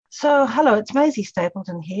Hello, it's Maisie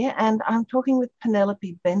Stapleton here, and I'm talking with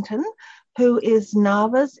Penelope Benton, who is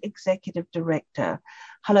NAVA's Executive Director.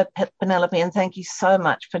 Hello, Penelope, and thank you so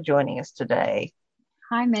much for joining us today.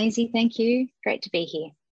 Hi, Maisie. Thank you. Great to be here.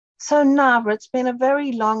 NAVA, it's been a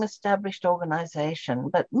very long established organisation,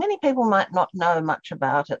 but many people might not know much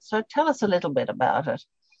about it. So tell us a little bit about it.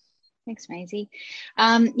 Thanks, Maisie.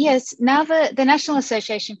 Yes, NAVA, the National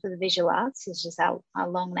Association for the Visual Arts, is just our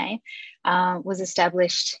long name, was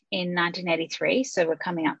established in 1983. So we're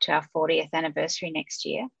coming up to our 40th anniversary next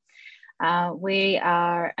year. We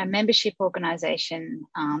are a membership organisation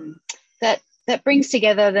that brings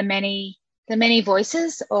together the many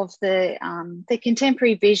voices of the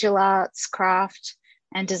contemporary visual arts, craft,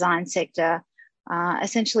 and design sector,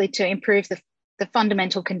 essentially to improve the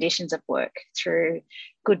fundamental conditions of work through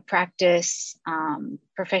good practice,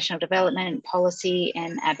 professional development, policy,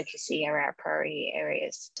 and advocacy are our priority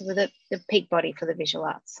areas. So we're the peak body for the visual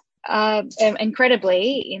arts.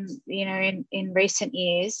 Incredibly, in recent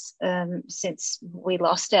years, since we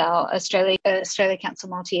lost our Australia Council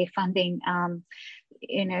multi-year funding,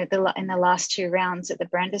 in the last two rounds at the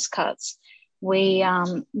Brandis cuts,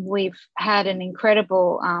 we've had an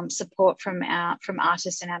incredible support from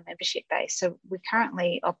artists in our membership base. So we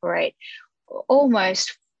currently operate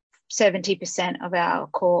almost 70% of our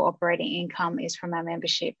core operating income is from our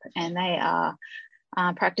membership, and they are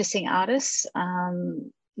practicing artists.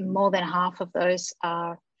 More than half of those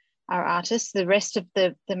are artists. The rest of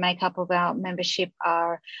the makeup of our membership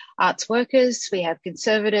are arts workers. We have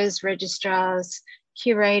conservators, registrars,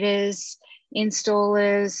 curators,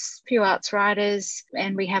 installers, few arts writers,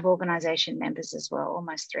 and we have organisation members as well,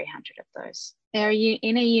 almost 300 of those. They're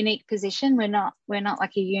in a unique position. We're not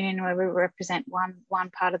like a union where we represent one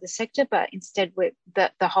part of the sector, but instead we're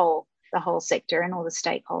the whole sector and all the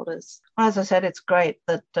stakeholders. As I said, it's great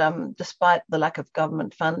that despite the lack of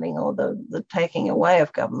government funding or the taking away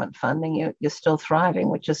of government funding, you're still thriving,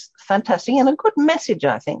 which is fantastic and a good message,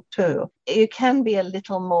 I think, too. You can be a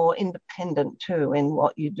little more independent too in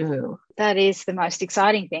what you do. That is the most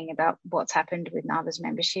exciting thing about what's happened with NAVA's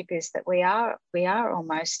membership, is that we are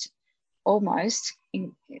almost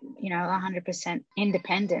 100%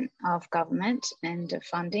 independent of government and of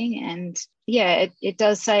funding. And yeah, it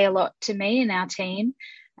does say a lot to me and our team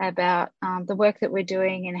about the work that we're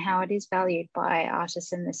doing and how it is valued by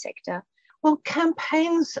artists in the sector. Well,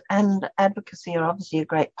 campaigns and advocacy are obviously a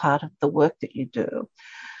great part of the work that you do.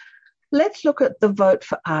 Let's look at the Vote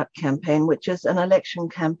for Art campaign, which is an election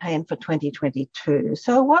campaign for 2022.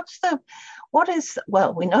 So we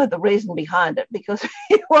know the reason behind it, because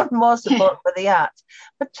you want more support for the arts.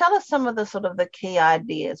 But tell us some of the key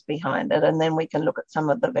ideas behind it, and then we can look at some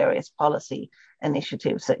of the various policy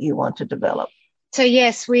initiatives that you want to develop. So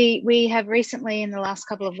yes, we have recently, in the last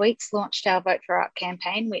couple of weeks, launched our Vote for Art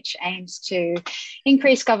campaign, which aims to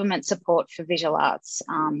increase government support for visual arts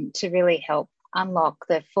to really help unlock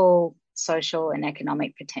the full social and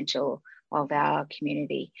economic potential of our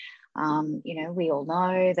community. We all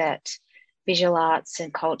know that visual arts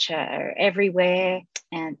and culture are everywhere,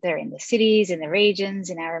 and they're in the cities, in the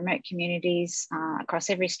regions, in our remote communities,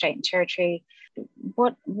 across every state and territory.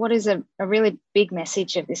 What is a really big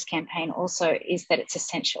message of this campaign also is that it's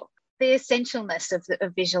essential. The essentialness of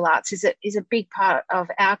visual arts is a big part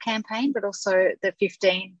of our campaign, but also the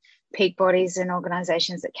 15 peak bodies and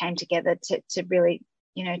organisations that came together to really,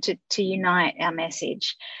 to unite our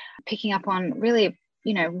message, picking up on really,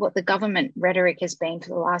 what the government rhetoric has been for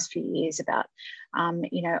the last few years about,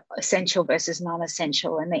 essential versus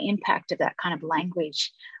non-essential, and the impact of that kind of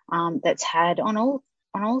language that's had on all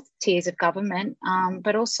tiers of government,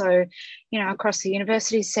 but also, across the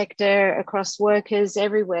university sector, across workers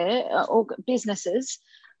everywhere, all businesses,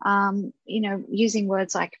 using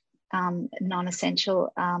words like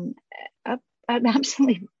non-essential are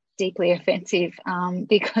absolutely deeply offensive,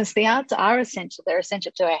 because the arts are essential. They're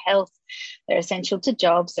essential to our health, they're essential to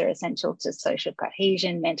jobs, they're essential to social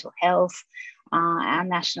cohesion, mental health, our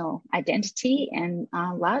national identity, and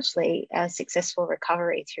largely a successful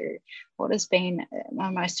recovery through what has been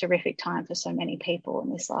a most horrific time for so many people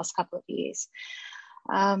in this last couple of years.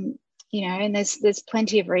 And there's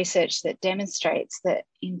plenty of research that demonstrates that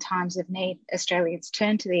in times of need, Australians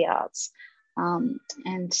turn to the arts.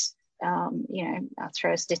 I'll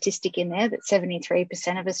throw a statistic in there that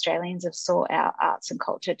 73% of Australians have sought out arts and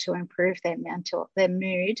culture to improve their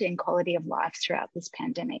mood and quality of life throughout this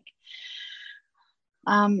pandemic.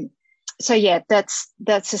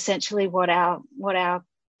 That's essentially what our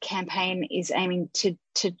campaign is aiming to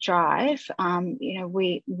drive.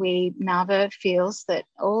 NAVA feels that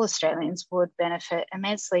all Australians would benefit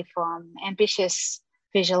immensely from ambitious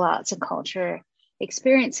visual arts and culture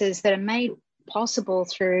experiences that are made possible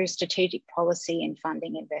through strategic policy and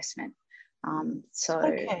funding investment.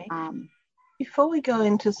 Okay. Before we go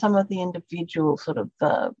into some of the individual sort of,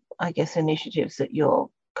 initiatives that you're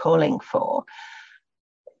calling for,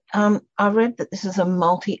 I read that this is a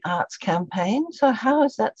multi-arts campaign. So how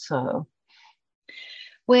is that so?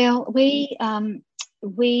 Well, we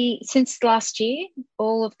since last year,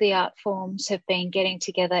 all of the art forms have been getting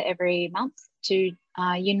together every month to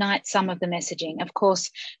unite some of the messaging. Of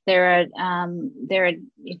course, there are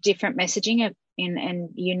different messaging and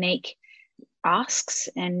unique asks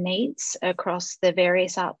and needs across the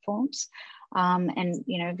various art forms. And,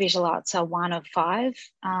 visual arts are one of 5.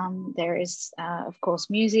 There is, of course,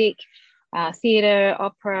 music, theatre,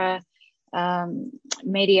 opera,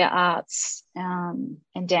 media arts, and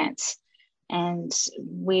dance. And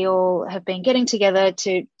we all have been getting together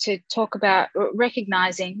to talk about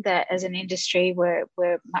recognising that as an industry we're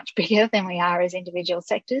much bigger than we are as individual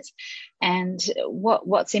sectors, and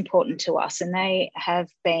what's important to us. And they have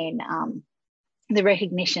been the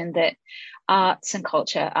recognition that arts and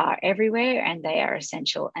culture are everywhere and they are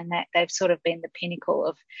essential, and that they've sort of been the pinnacle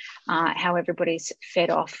of how everybody's fed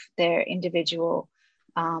off their individual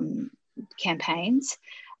campaigns.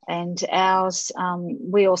 And ours,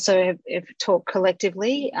 we also have talked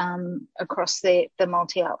collectively across the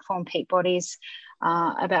multi-art form peak bodies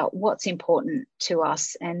about what's important to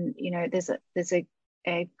us. And, there's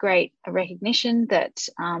a great recognition that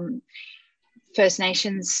First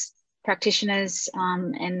Nations practitioners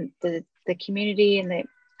and the community and the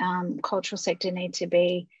cultural sector need to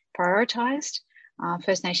be prioritised,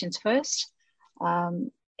 First Nations first.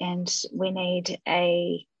 And we need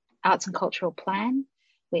a arts and cultural plan,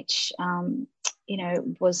 which,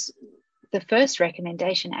 was the first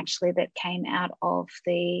recommendation actually that came out of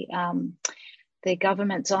the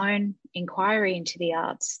government's own inquiry into the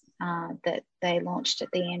arts that they launched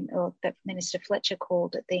at the end, or that Minister Fletcher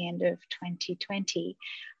called at the end of 2020.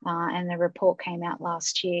 And the report came out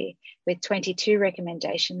last year with 22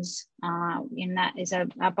 recommendations. And that is a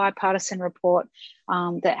bipartisan report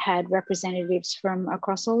that had representatives from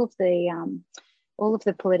across all of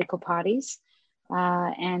the political parties.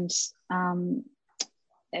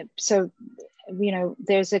 So,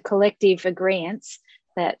 there's a collective agreement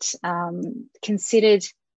that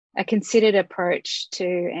a considered approach to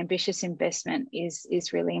ambitious investment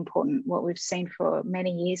is really important. What we've seen for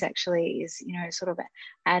many years actually is, sort of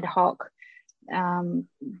ad hoc,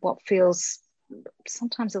 what feels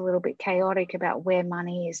sometimes a little bit chaotic about where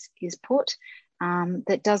money is put,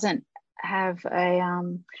 that doesn't have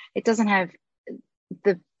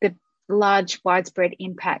the large widespread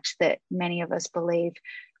impact that many of us believe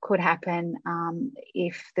could happen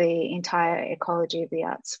if the entire ecology of the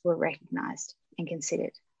arts were recognised and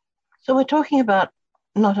considered. So we're talking about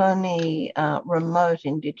not only remote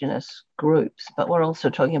Indigenous groups, but we're also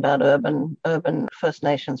talking about urban First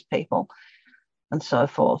Nations people and so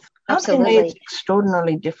forth. Absolutely. Are their needs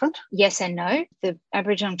extraordinarily different? Yes and no. The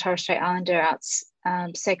Aboriginal and Torres Strait Islander arts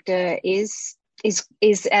sector is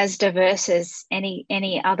as diverse as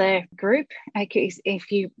any other group,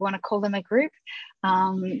 if you want to call them a group.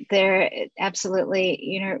 They're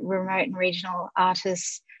absolutely, remote and regional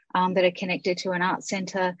artists that are connected to an art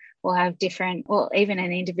centre will have different, or even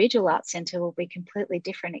an individual art centre will be completely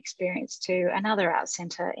different experience to another art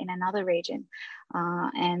centre in another region.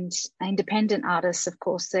 And independent artists, of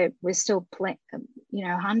course, we're still,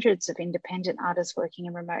 hundreds of independent artists working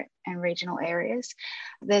in remote and regional areas.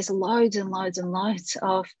 There's loads and loads and loads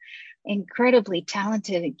of incredibly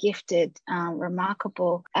talented, gifted,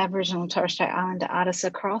 remarkable Aboriginal and Torres Strait Islander artists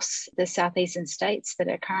across the southeastern states that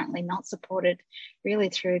are currently not supported really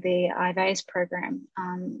through the IVAS program,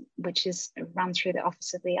 which is run through the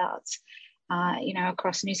Office of the Arts,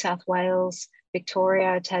 across New South Wales,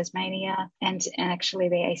 Victoria, Tasmania, and actually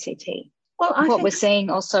the ACT. Well, what we're seeing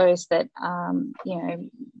also is that,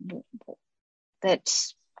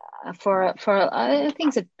 for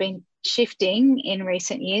things have been shifting in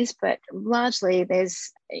recent years, but largely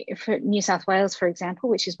for New South Wales, for example,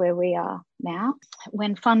 which is where we are now,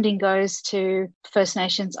 when funding goes to First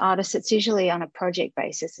Nations artists, it's usually on a project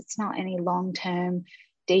basis. It's not any long-term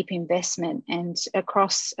deep investment. And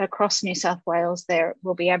across New South Wales, there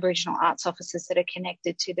will be Aboriginal arts officers that are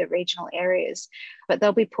connected to the regional areas, but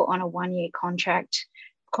they'll be put on a 1-year contract,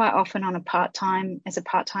 quite often on a part-time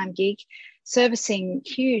gig, servicing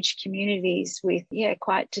huge communities with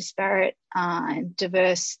quite disparate and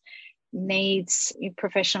diverse needs,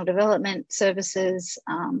 professional development services,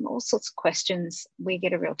 all sorts of questions. We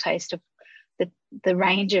get a real taste of the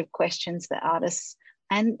range of questions that artists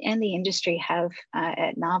and the industry have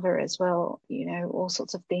at NAVA as well. All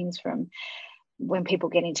sorts of things from when people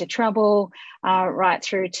get into trouble, right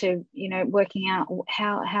through to, working out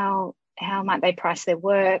how might they price their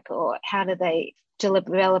work, or how do they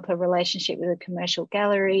develop a relationship with a commercial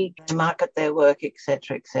gallery, they market their work,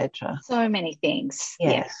 etc., etc. So many things.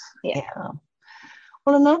 Yes. Yeah.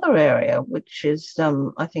 Well, another area which is,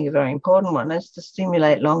 I think, a very important one is to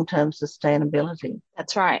stimulate long-term sustainability.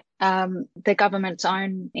 That's right. The government's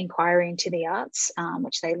own inquiry into the arts,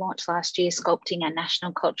 which they launched last year, Sculpting a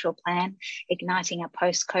National Cultural Plan, Igniting a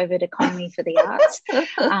Post-COVID Economy for the Arts.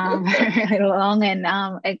 Really long and,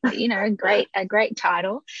 a great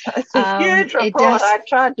title. It's a huge report. I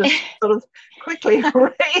tried to sort of quickly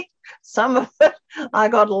read some of it. I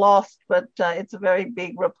got lost, but it's a very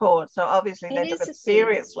big report. So obviously they took it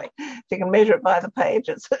seriously. You can measure it by the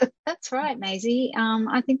pages. That's right, Maisie.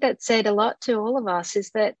 I think that said a lot to all of us,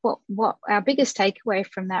 is that what our biggest takeaway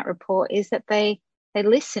from that report is that they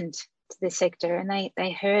listened to the sector and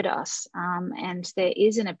they heard us. And there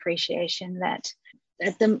is an appreciation that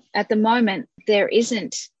at the moment there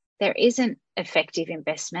isn't effective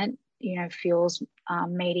investment, fuels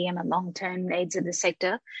medium and long-term needs of the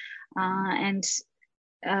sector.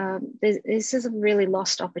 This is a really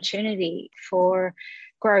lost opportunity for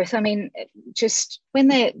growth. I mean, just when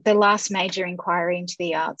the last major inquiry into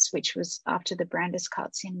the arts, which was after the Brandis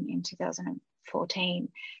cuts in 2014,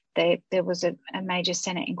 there was a major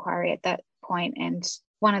Senate inquiry at that point, and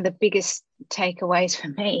one of the biggest takeaways for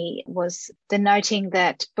me was the noting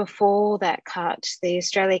that before that cut, the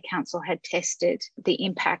Australia Council had tested the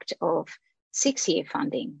impact of 6-year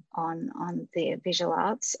funding on the visual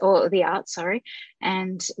arts, or the arts, sorry,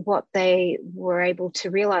 and what they were able to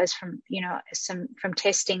realise from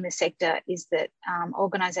testing the sector is that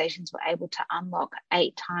organisations were able to unlock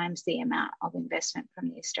 8 times the amount of investment from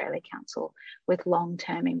the Australia Council with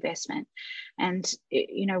long-term investment. And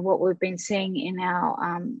what we've been seeing in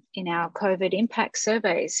our COVID impact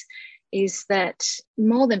surveys is that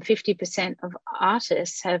more than 50% of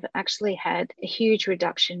artists have actually had a huge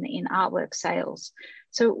reduction in artwork sales.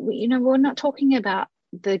 So, we're not talking about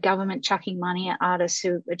the government chucking money at artists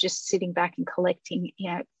who are just sitting back and collecting,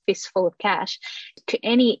 fistful of cash.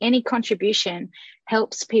 Any contribution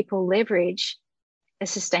helps people leverage a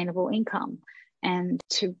sustainable income, and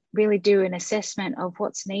to really do an assessment of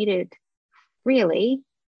what's needed really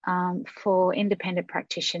for independent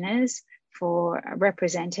practitioners, for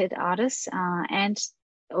represented artists, and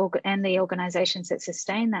the organisations that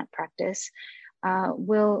sustain that practice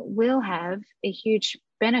will have a huge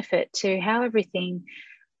benefit to how everything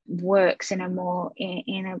works in a more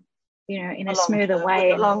in a smoother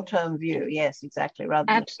way. With a long-term view, yes, exactly, rather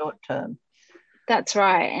than short-term. That's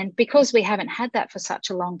right, and because we haven't had that for such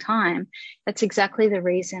a long time, that's exactly the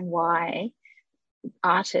reason why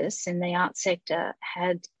artists in the arts sector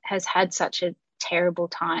has had such a terrible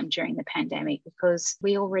time during the pandemic, because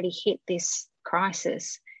we already hit this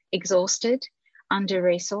crisis exhausted,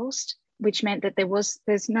 under-resourced, which meant that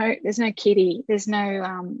there's no kitty, there's no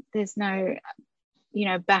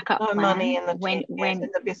backup plan. No money in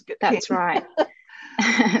the biscuit. That's right.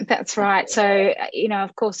 That's right. So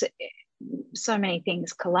of course, so many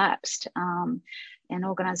things collapsed, and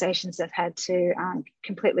organisations have had to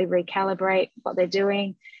completely recalibrate what they're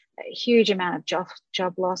doing. A huge amount of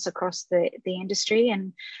job loss across the industry,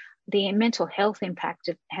 and the mental health impact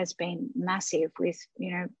has been massive, with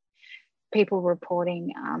people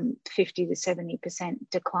reporting 50 to 70%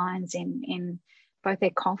 declines in both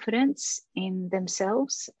their confidence in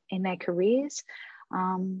themselves, in their careers,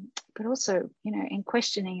 but also in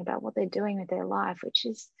questioning about what they're doing with their life, which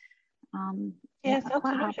is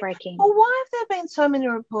quite heartbreaking. Well, why have there been so many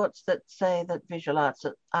reports that say that visual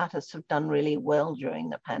artists have done really well during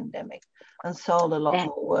the pandemic and sold a lot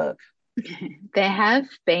more work? There have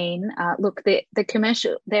been.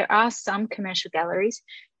 There are some commercial galleries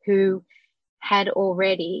who had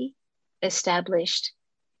already established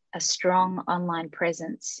a strong online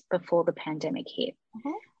presence before the pandemic hit.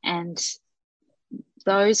 Mm-hmm. And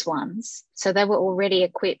those ones, so they were already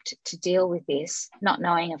equipped to deal with this, not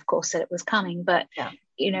knowing, of course, that it was coming, but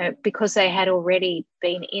because they had already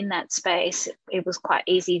been in that space, it was quite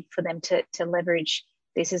easy for them to leverage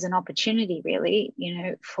this as an opportunity, really,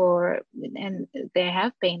 and there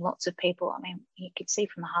have been lots of people. I mean, you could see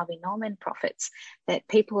from the Harvey Norman profits that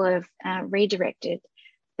people have redirected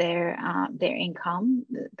their income,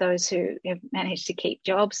 those who have managed to keep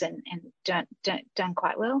jobs and done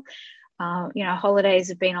quite well. Holidays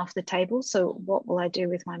have been off the table, so what will I do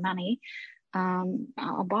with my money?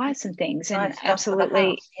 I'll buy some things, and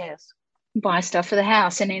absolutely, yes, buy stuff for the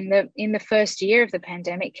house. And in the first year of the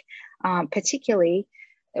pandemic, particularly,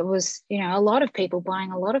 it was a lot of people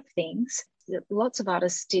buying a lot of things. Lots of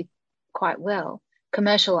artists did quite well.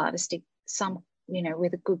 Commercial artists did some,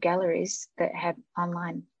 with good galleries that had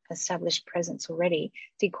online established presence already,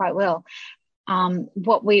 did quite well.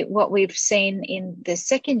 What we've seen in the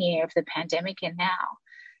second year of the pandemic and now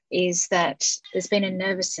is that there's been a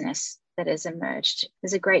nervousness that has emerged.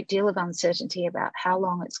 There's a great deal of uncertainty about how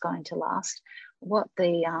long it's going to last, what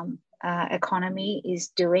the economy is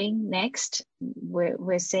doing next.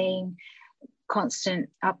 We're seeing constant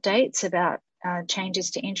updates about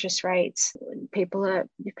changes to interest rates. People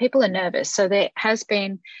are nervous. So there has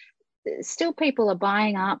been still, people are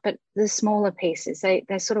buying up, but the smaller pieces, they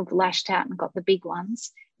sort of lashed out and got the big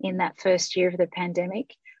ones in that first year of the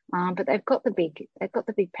pandemic. But they've got the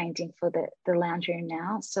big painting for the lounge room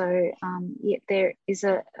now. So there is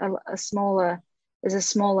a smaller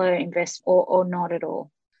investment or not at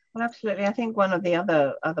all. Well, absolutely. I think one of the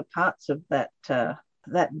other parts of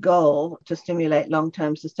that goal to stimulate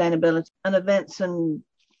long-term sustainability, an events and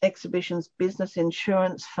exhibitions business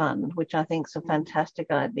insurance fund, which I think is a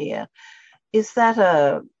fantastic idea. Is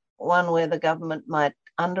that one where the government might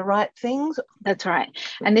underwrite things? That's right.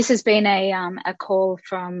 And this has been a call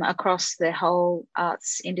from across the whole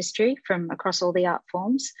arts industry, from across all the art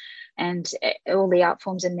forms, and all the art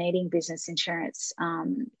forms are needing business insurance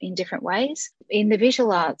in different ways. In the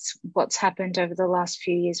visual arts, what's happened over the last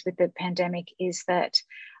few years with the pandemic is that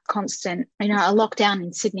constant, a lockdown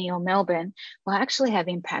in Sydney or Melbourne will actually have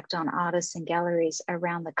impact on artists and galleries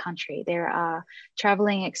around the country. There are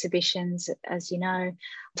travelling exhibitions, as you know,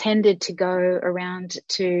 tended to go around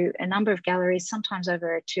to a number of galleries, sometimes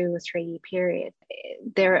over a 2 or 3 year period.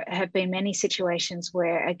 There have been many situations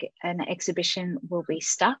where an exhibition will be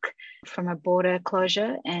stuck from a border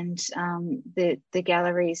closure, and the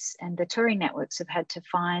galleries and the touring networks have had to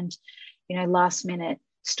find, last minute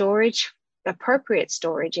storage, appropriate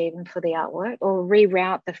storage even for the artwork, or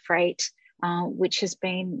reroute the freight, which has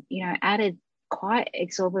been, added quite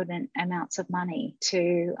exorbitant amounts of money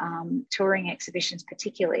to touring exhibitions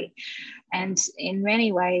particularly. And in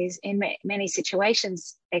many ways, in many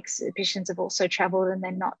situations, exhibitions have also travelled and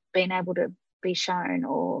then not been able to be shown,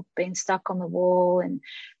 or been stuck on the wall, and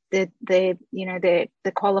the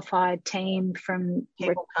qualified team from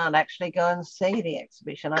people can't actually go and see the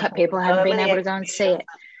exhibition. People haven't been able to go and see it.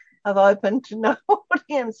 Have opened to no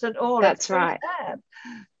audience at all. That's right. Sad.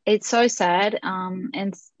 It's so sad.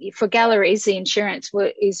 And for galleries, the insurance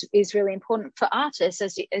is really important. For artists,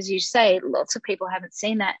 as you say, lots of people haven't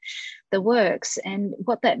seen the works. And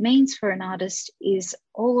what that means for an artist is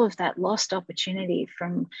all of that lost opportunity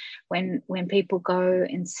from when people go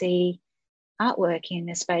and see artwork in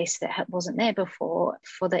a space that wasn't there before.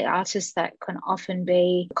 For the artists, that can often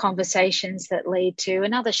be conversations that lead to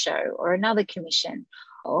another show or another commission,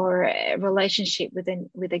 or a relationship with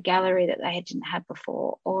a gallery that they didn't have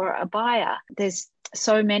before, or a buyer. There's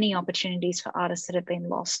so many opportunities for artists that have been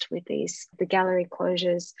lost with the gallery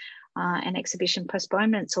closures and exhibition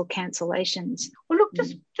postponements or cancellations. Well, look,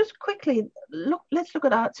 just quickly, let's look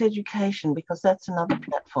at arts education, because that's another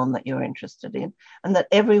platform that you're interested in and that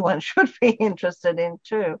everyone should be interested in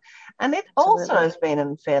too. And it Absolutely. Also has been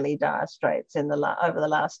in fairly dire straits over the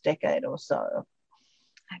last decade or so.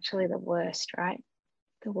 Actually, the worst, right?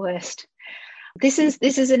 The worst. This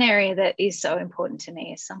is an area that is so important to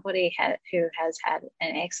me as somebody who has had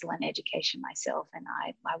an excellent education myself, and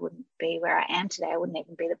I wouldn't be where I am today. I wouldn't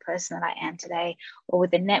even be the person that I am today, or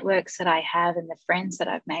with the networks that I have and the friends that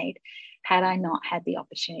I've made, had I not had the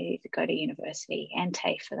opportunity to go to university, and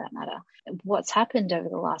TAFE for that matter. What's happened over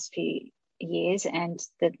the last few years, and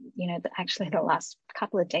actually the last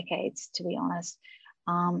couple of decades, to be honest,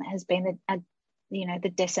 has been the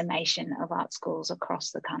decimation of art schools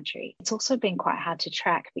across the country. It's also been quite hard to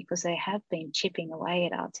track, because they have been chipping away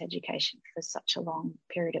at arts education for such a long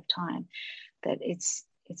period of time that it's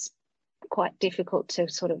quite difficult to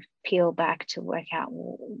sort of peel back to work out,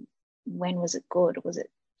 when was it good? Was it,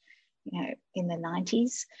 in the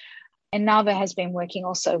 90s? And NAVA has been working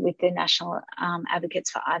also with the National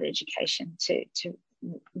Advocates for Art Education to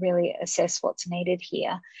really assess what's needed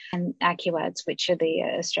here, and ACUADS, which are the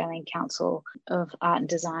Australian Council of Art and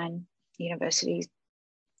Design Universities.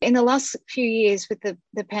 In the last few years with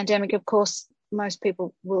the pandemic, of course, most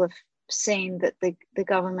people will have seen that the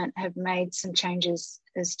government have made some changes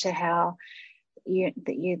as to how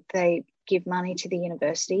they give money to the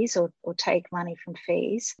universities or take money from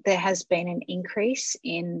fees. There has been an increase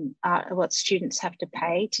in what students have to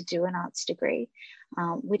pay to do an arts degree,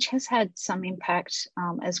 which has had some impact,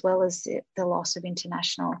 as well as the loss of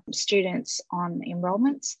international students on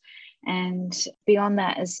enrolments. And beyond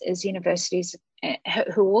that, as universities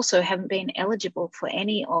who also haven't been eligible for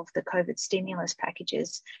any of the COVID stimulus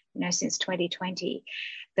packages, since 2020.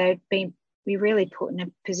 They've been really put in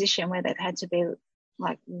a position where they've had to be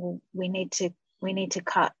like, well, we need to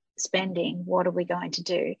cut spending. What are we going to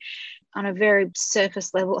do? On a very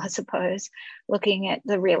surface level, I suppose, looking at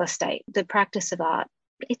the real estate, the practice of art,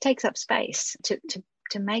 it takes up space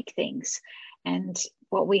to make things. And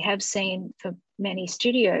what we have seen for many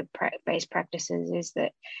studio-based practices is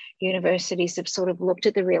that universities have sort of looked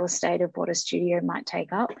at the real estate of what a studio might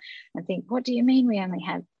take up and think, what do you mean we only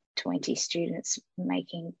have 20 students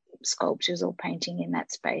making sculptures or painting in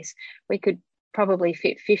that space? We could probably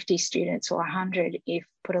fit 50 students or 100 if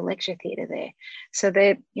put a lecture theatre there. So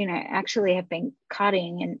they, actually have been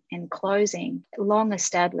cutting and closing long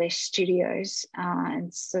established studios.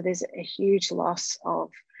 And so there's a huge loss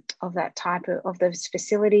of that type of those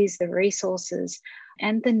facilities, the resources,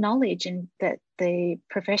 and the knowledge and that the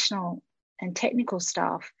professional and technical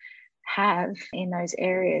staff have in those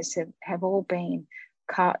areas have all been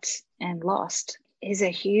cut and lost. Is a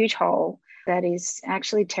huge hole that is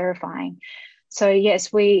actually terrifying. So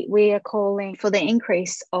yes, we are calling for the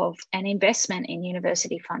increase of an investment in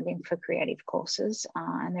university funding for creative courses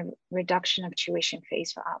and the reduction of tuition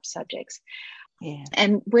fees for art subjects. Yeah.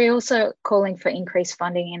 And we're also calling for increased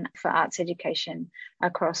funding for arts education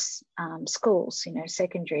across schools,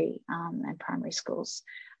 secondary and primary schools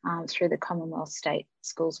through the Commonwealth State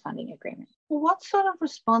Schools Funding Agreement. What sort of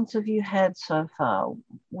response have you had so far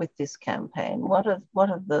with this campaign? What have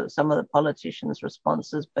some of the politicians'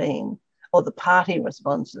 responses been, or the party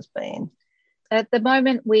responses been? At the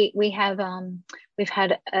moment, we have we've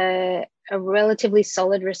had a relatively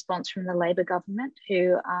solid response from the Labor government,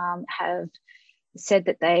 who have said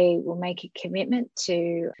that they will make a commitment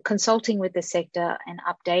to consulting with the sector and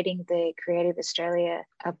updating the Creative Australia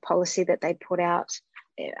policy that they put out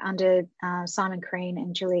under Simon Crean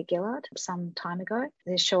and Julia Gillard some time ago,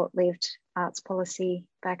 the short-lived arts policy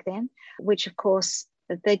back then, which of course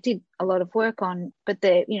they did a lot of work on, but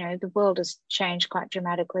the world has changed quite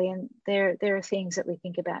dramatically, and there are things that we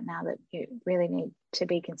think about now that really need to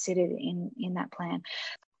be considered in that plan.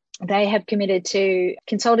 They have committed to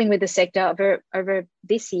consulting with the sector over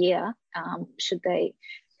this year, should they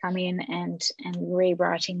come in and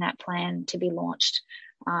rewriting that plan to be launched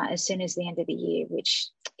as soon as the end of the year, which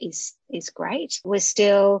is great.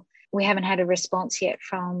 We haven't had a response yet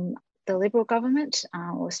from the Liberal government.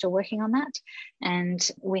 We're still working on that,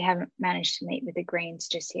 and we haven't managed to meet with the Greens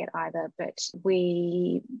just yet either. But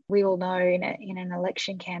we all know in an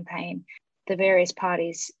election campaign, the various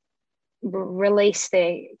parties release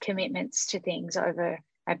their commitments to things over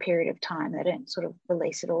a period of time. They don't sort of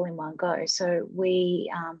release it all in one go. So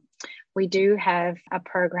we do have a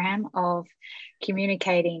program of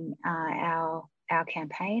communicating our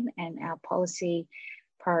campaign and our policy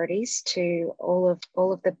priorities to all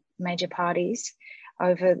of the major parties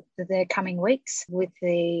over the coming weeks, with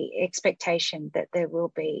the expectation that there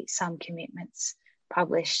will be some commitments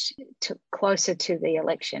published closer to the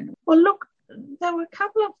election. Well, look, there were a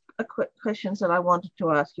couple of questions that I wanted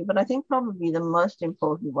to ask you, but I think probably the most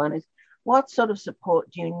important one is, what sort of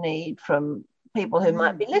support do you need from people who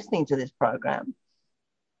might be listening to this program?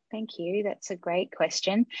 Thank you. That's a great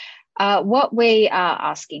question. What we are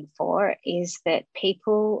asking for is that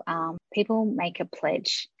people make a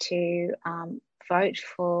pledge to vote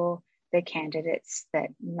for the candidates that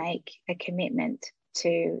make a commitment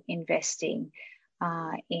to investing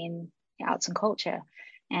in arts and culture.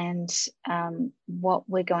 And what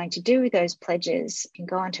we're going to do with those pledges, you can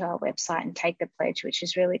go onto our website and take the pledge, which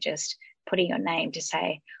is really just putting your name to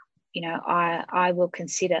say, I will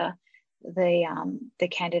consider the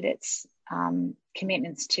candidates'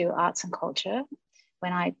 commitments to arts and culture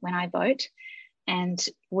when I vote. And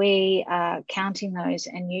we are counting those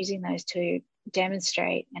and using those to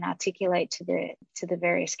demonstrate and articulate to the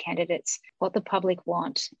various candidates what the public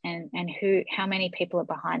want and how many people are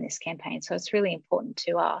behind this campaign. So it's really important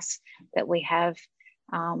to us that we have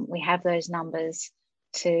those numbers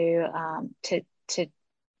to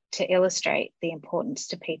illustrate the importance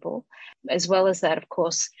to people, as well as that, of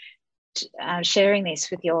course, sharing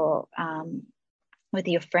this with your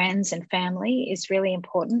friends and family is really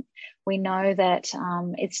important. We know that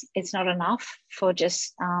it's not enough for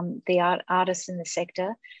just the artists in the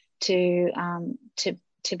sector to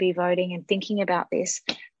be voting and thinking about this,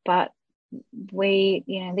 but the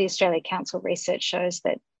Australia Council research shows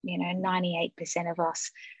that 98% of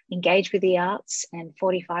us engage with the arts and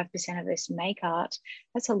 45% of us make art.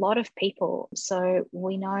 That's a lot of people. So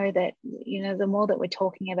we know that the more that we're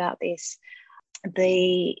talking about this,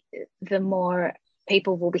 the more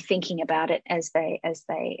people will be thinking about it as they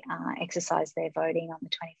exercise their voting on the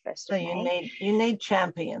 21st of May. So you need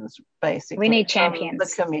champions, basically. We need champions. From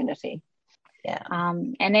the community. Yeah.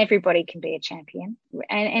 And everybody can be a champion.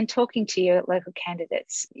 And talking to your local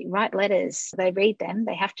candidates, write letters. They read them.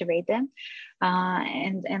 They have to read them.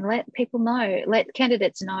 And let people know, let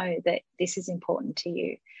candidates know that this is important to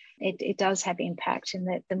you. It does have impact, and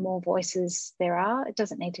that the more voices there are, it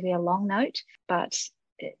doesn't need to be a long note, but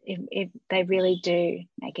they really do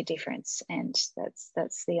make a difference, and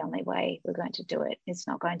that's the only way we're going to do it. It's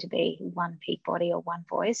not going to be one peak body or one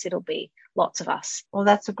voice. It'll be lots of us. Well,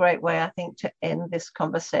 that's a great way, I think, to end this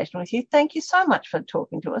conversation with you. Thank you so much for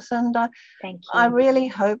talking to us, and thank you. I really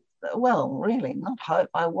hope, well, really not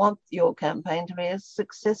hope, I want your campaign to be as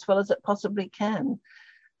successful as it possibly can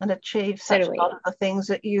and achieve such a lot of the things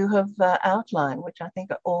that you have outlined, which I think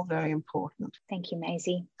are all very important. Thank you,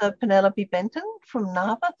 Maisie. So Penelope Benton from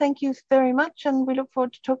NABA, thank you very much, and we look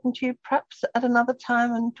forward to talking to you perhaps at another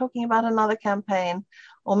time and talking about another campaign,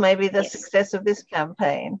 or maybe the success of this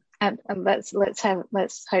campaign. Let's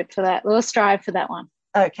hope for that. We'll strive for that one.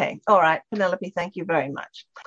 Okay. All right. Penelope, thank you very much.